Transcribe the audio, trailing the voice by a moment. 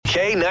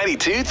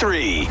K92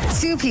 3.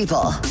 Two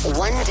people,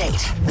 one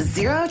date,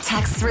 zero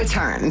texts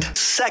returned.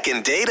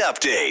 Second date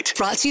update.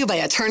 Brought to you by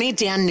attorney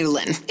Dan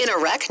Newlin. In a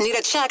wreck, need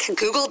a check,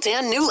 Google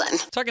Dan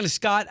Newlin. Talking to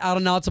Scott out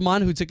in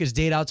Altamont, who took his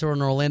date out to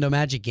an Orlando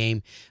Magic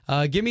game.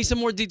 Give me some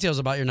more details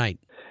about your night.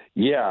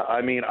 Yeah,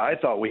 I mean, I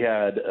thought we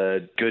had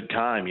a good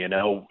time, you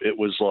know. It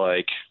was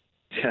like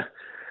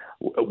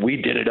we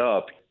did it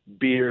up.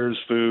 Beers,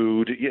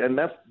 food, and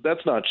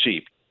that's not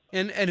cheap.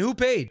 And who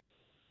paid?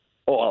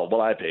 Oh, well,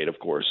 I paid, of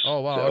course.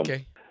 Oh, wow, So,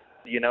 okay.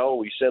 You know,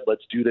 we said,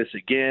 let's do this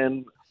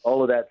again.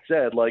 All of that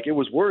said, like, it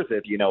was worth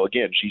it. You know,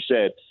 again, she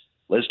said,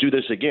 let's do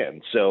this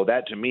again. So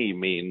that to me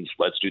means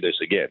let's do this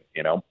again,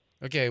 you know?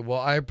 Okay, well,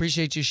 I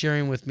appreciate you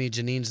sharing with me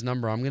Janine's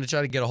number. I'm going to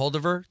try to get a hold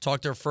of her,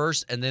 talk to her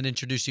first, and then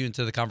introduce you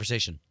into the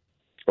conversation.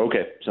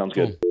 Okay, sounds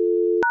good.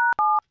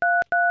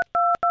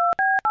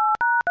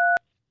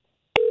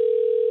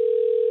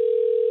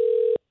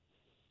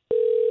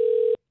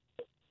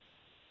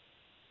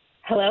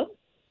 Hello?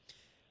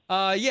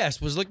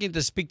 Yes, was looking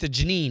to speak to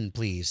Janine,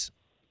 please.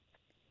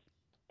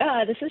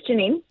 This is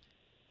Janine.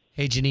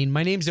 Hey, Janine,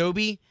 my name's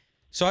Obi.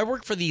 So I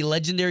work for the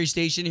legendary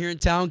station here in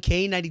town,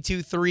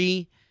 K92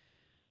 3.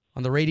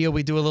 On the radio,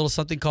 we do a little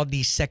something called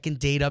the Second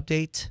Date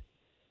Update. I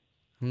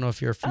don't know if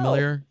you're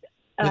familiar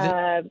with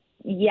it.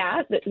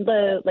 Yeah,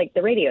 the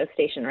radio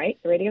station, right?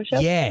 The radio show?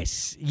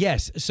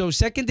 Yes. So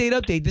Second Date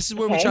Update, this is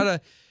where we try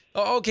to...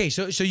 Oh, okay,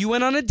 so you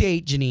went on a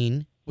date,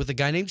 Janine, with a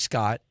guy named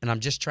Scott, and I'm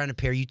just trying to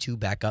pair you two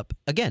back up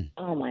again.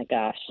 Oh, my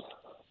gosh.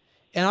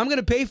 And I'm going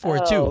to pay for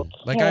it, too. Okay.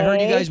 Like, I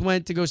heard you guys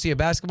went to go see a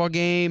basketball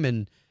game,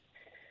 and...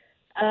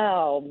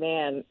 Oh,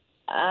 man.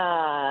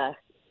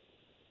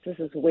 This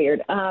is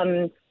weird.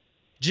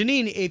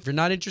 Janine, if you're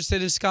not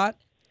interested in Scott,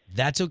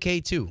 that's okay,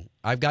 too.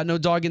 I've got no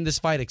dog in this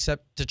fight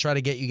except to try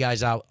to get you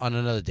guys out on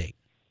another date.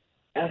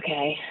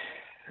 Okay.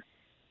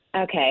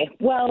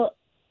 Well,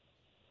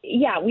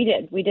 yeah, we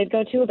did. We did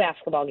go to a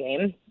basketball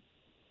game.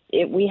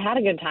 We had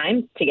a good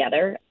time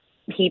together.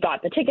 He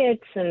bought the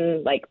tickets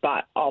and,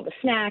 bought all the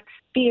snacks,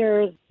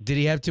 beers. Did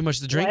he have too much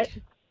to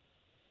drink?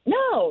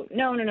 What? No.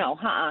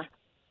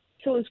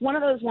 So it was one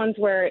of those ones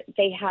where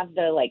they have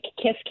the,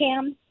 kiss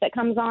cam that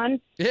comes on.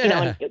 Yeah. You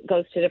know, and it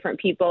goes to different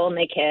people, and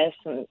they kiss,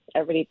 and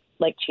everybody,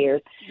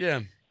 cheers.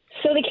 Yeah.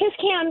 So the kiss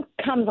cam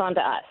comes on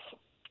to us,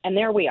 and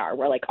there we are.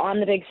 We're, on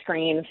the big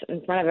screens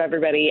in front of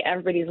everybody.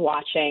 Everybody's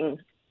watching.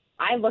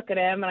 I look at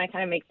him, and I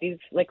kind of make these,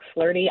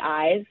 flirty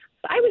eyes.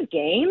 I was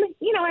game.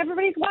 You know,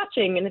 everybody's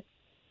watching, and it's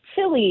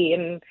silly,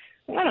 and,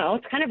 I don't know,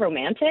 it's kind of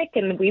romantic,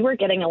 and we were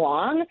getting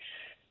along,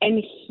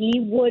 and he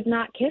would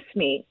not kiss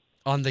me.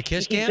 On the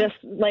kiss cam? Just,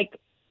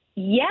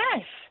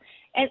 yes.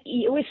 And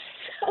it was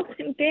so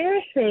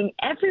embarrassing.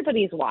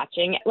 Everybody's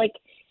watching.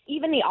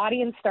 Even the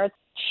audience starts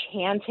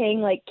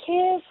chanting,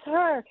 kiss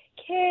her,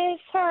 kiss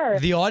her.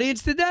 The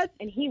audience did that?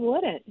 And he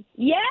wouldn't.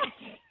 Yes.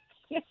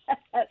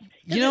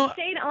 You know, it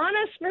stayed on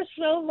us for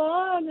so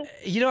long.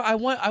 You know,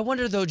 I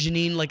wonder though,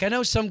 Janine. I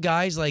know some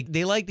guys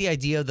they like the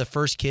idea of the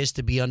first kiss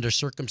to be under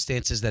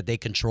circumstances that they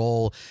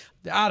control.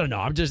 I don't know.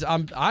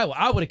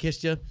 I would have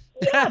kissed you.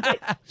 Yeah,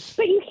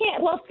 but you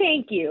can't. Well,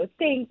 thank you.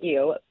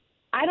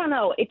 I don't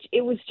know.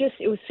 It was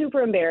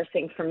super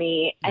embarrassing for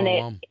me, and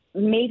it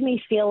made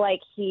me feel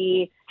like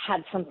he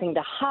had something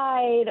to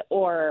hide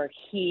or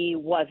he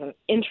wasn't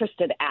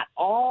interested at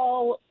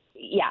all.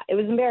 Yeah, it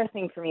was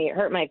embarrassing for me. It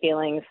hurt my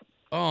feelings.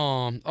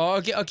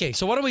 Okay.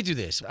 So why don't we do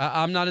this?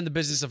 I'm not in the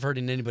business of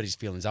hurting anybody's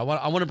feelings. I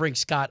want to bring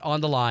Scott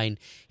on the line.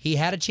 He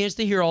had a chance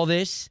to hear all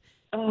this.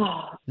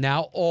 Oh.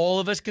 Now all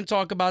of us can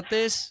talk about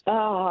this.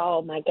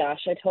 Oh my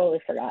gosh, I totally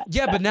forgot.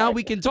 Yeah, but now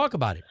we can talk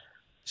about it.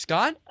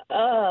 Scott?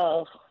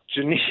 Oh.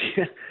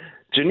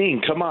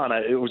 Janine, come on.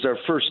 It was our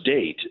first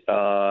date,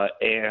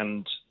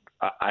 and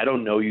I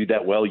don't know you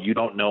that well. You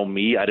don't know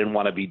me. I didn't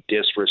want to be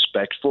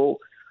disrespectful.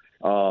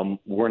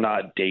 We're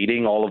not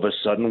dating. All of a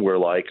sudden, we're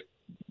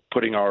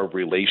putting our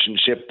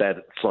relationship that's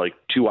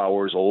 2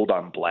 hours old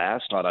on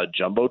blast on a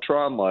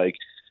Jumbotron.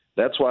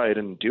 That's why I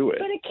didn't do it.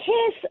 But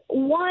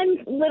one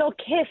little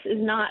kiss is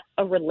not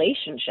a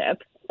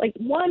relationship.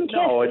 One kiss.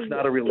 No, it's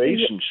not a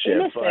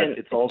relationship. But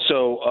it's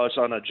also us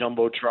on a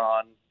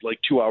Jumbotron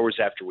 2 hours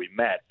after we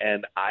met.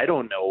 And I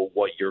don't know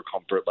what your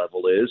comfort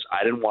level is.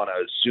 I didn't want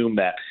to assume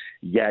that,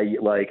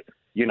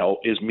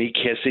 is me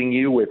kissing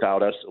you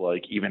without us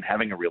even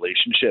having a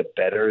relationship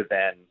better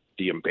than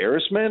the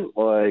embarrassment?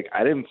 I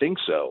didn't think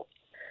so.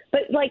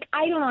 But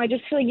I don't know. I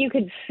just feel like you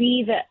could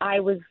see that I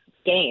was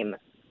game.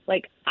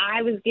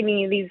 I was giving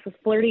you these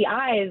flirty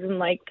eyes and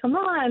come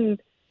on.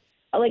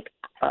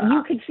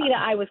 You could see that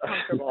I was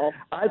comfortable.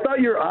 I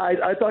thought your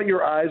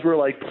eyes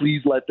were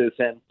please let this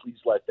end. Please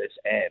let this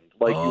end.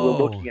 You were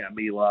looking at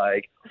me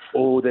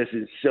oh, this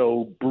is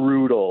so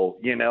brutal,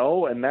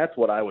 and that's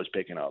what I was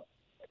picking up.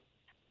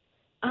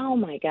 Oh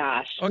my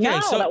gosh. Okay, no,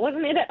 so that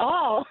wasn't it at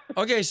all.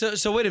 Okay,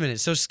 so wait a minute.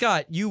 So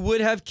Scott, you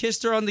would have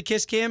kissed her on the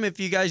kiss cam if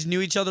you guys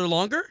knew each other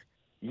longer?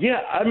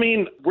 Yeah, I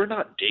mean, we're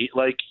not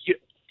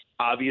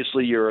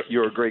obviously you're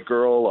a great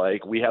girl.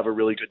 We have a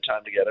really good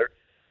time together.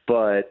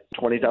 But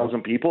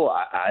 20,000 people,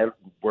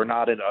 we're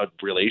not in a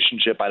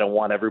relationship. I don't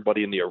want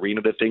everybody in the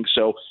arena to think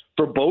so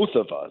for both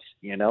of us,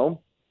 you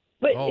know?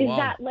 But Oh, is wow.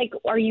 that like,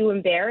 are you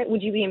embarrassed?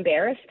 Would you be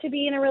embarrassed to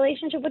be in a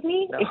relationship with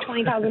me if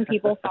 20,000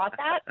 people thought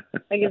that?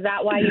 Like, is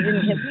that why you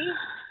didn't kiss me?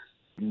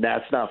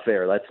 That's not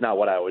fair. That's not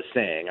what I was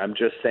saying. I'm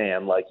just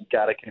saying, like, you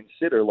got to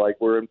consider, like,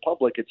 we're in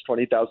public. It's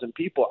 20,000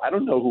 people. I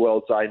don't know who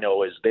else I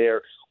know is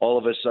there. All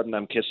of a sudden,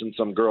 I'm kissing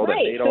some girl that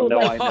they don't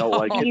know I know.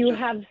 Like, do you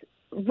have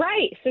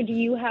So do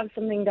you have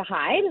something to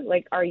hide?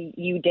 Like, are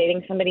you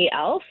dating somebody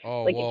else?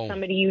 Oh, like, whoa. if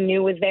somebody you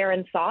knew was there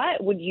and saw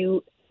it,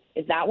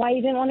 is that why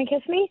you didn't want to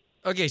kiss me?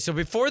 Okay, so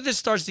before this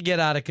starts to get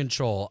out of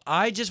control,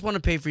 I just want to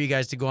pay for you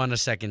guys to go on a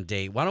second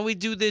date. Why don't we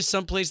do this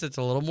someplace that's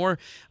a little more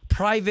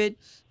private?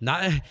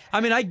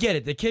 I get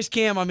it. The kiss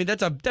cam,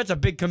 that's a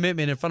big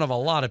commitment in front of a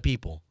lot of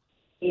people.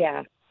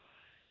 Yeah.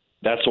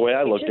 that's the way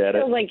I looked at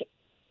it. Like,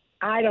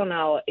 I don't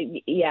know.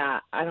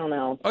 Yeah, I don't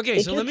know. Okay,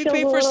 It so let just me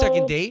pay feels for a second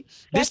little date.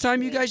 This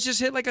time you sketchy. guys just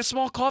hit like a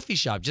small coffee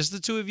shop, just the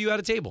two of you at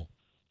a table.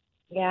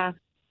 Yeah.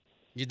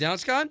 You down,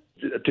 Scott?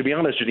 To be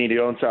honest, Janine, you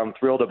don't sound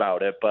thrilled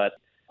about it, but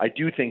I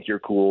do think you're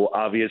cool.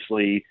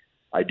 Obviously,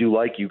 I do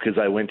like you because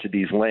I went to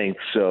these lengths.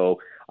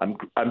 So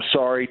I'm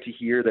sorry to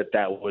hear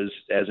that was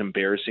as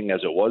embarrassing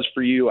as it was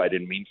for you. I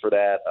didn't mean for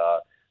that.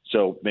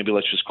 So maybe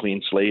let's just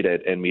clean slate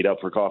it and meet up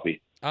for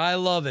coffee. I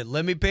love it.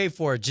 Let me pay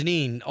for it.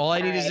 Janine, all I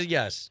need is a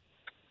yes.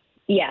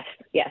 Yes.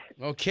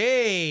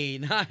 Okay,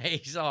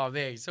 nice. Oh,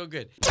 man, so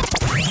good.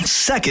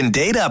 Second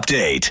date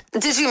update.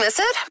 Did you miss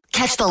it?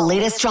 Catch the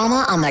latest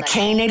drama on the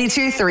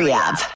K82 3 app.